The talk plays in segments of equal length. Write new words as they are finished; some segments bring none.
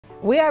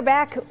We are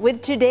back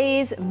with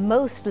today's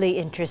Mostly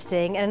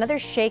Interesting and another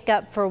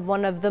shakeup for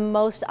one of the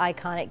most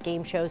iconic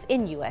game shows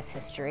in U.S.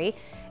 history.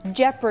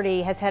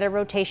 Jeopardy has had a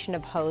rotation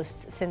of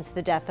hosts since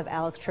the death of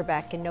Alex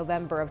Trebek in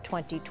November of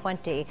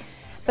 2020.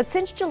 But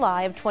since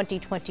July of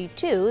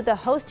 2022, the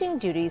hosting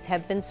duties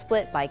have been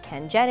split by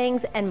Ken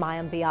Jennings and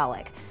Mayim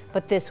Bialik.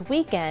 But this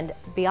weekend,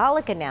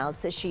 Bialik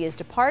announced that she is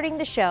departing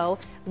the show,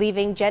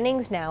 leaving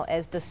Jennings now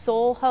as the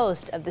sole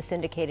host of the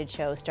syndicated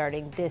show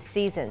starting this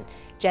season.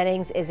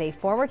 Jennings is a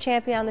former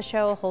champion on the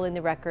show, holding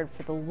the record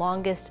for the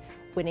longest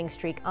winning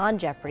streak on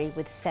Jeopardy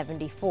with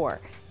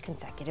 74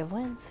 consecutive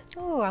wins.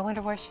 Ooh, I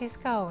wonder where she's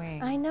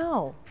going. I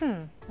know.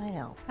 I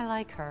know. I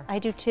like her. I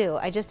do too.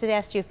 I just had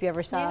asked you if you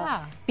ever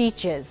saw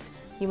Beaches.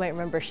 You might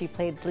remember she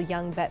played the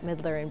young Bette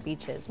Midler in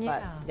Beaches,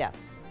 but yeah.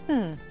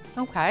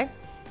 Okay.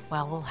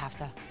 Well, we'll have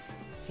to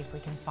see if we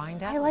can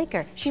find out. I like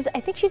her. I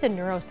think she's a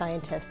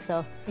neuroscientist,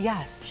 so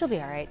yes, she'll be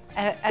all right.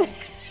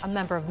 A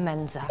member of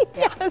Mensa.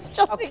 Yes,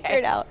 she'll figure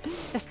it out.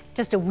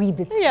 Just a wee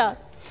bit. Yeah.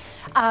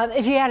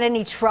 If you had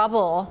any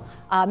trouble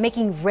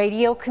making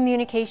radio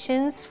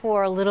communications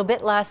for a little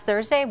bit last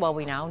Thursday, well,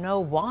 we now know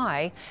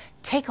why.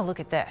 Take a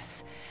look at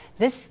this.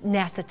 This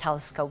NASA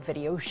telescope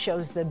video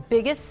shows the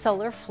biggest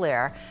solar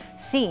flare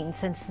seen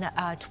since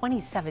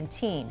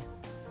 2017.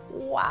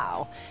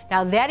 Wow.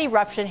 Now that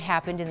eruption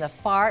happened in the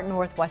far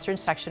northwestern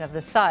section of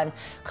the sun,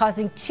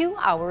 causing 2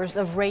 hours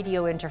of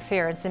radio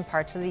interference in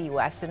parts of the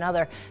U.S. and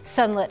other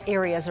sunlit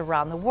areas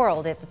around the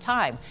world at the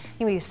time.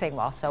 You may be saying,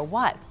 well, so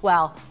what?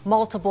 Well,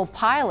 multiple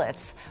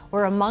pilots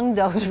were among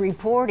those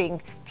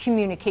reporting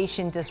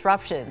communication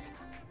disruptions.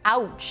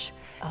 Ouch.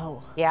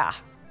 Oh. Yeah.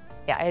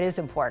 Yeah, it is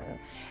important.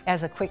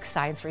 As a quick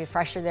science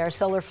refresher there,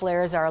 solar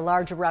flares are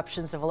large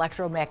eruptions of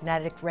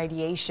electromagnetic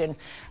radiation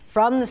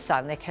from the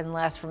sun that can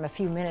last from a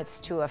few minutes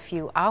to a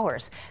few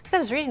hours. Because I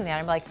was reading that,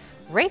 I'm like,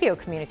 radio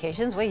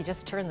communications, well, you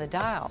just turn the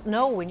dial.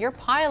 No, when your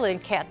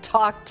pilot can't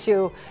talk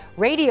to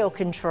radio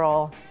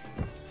control,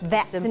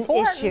 that's an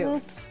important.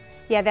 issue.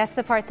 Yeah, that's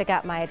the part that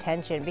got my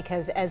attention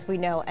because as we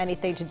know,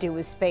 anything to do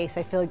with space,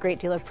 I feel a great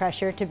deal of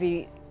pressure to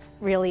be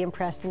really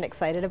impressed and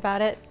excited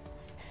about it.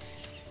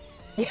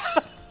 Yeah.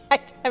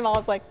 I'm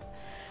always like,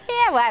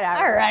 yeah,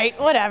 whatever. All right,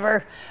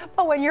 whatever.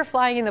 But when you're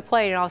flying in the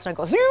plane and all of a sudden it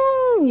goes,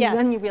 zoom, yes.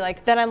 then you'd be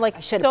like, then I'm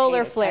like,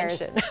 solar flares.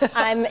 attention.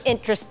 I'm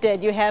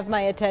interested. You have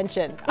my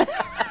attention.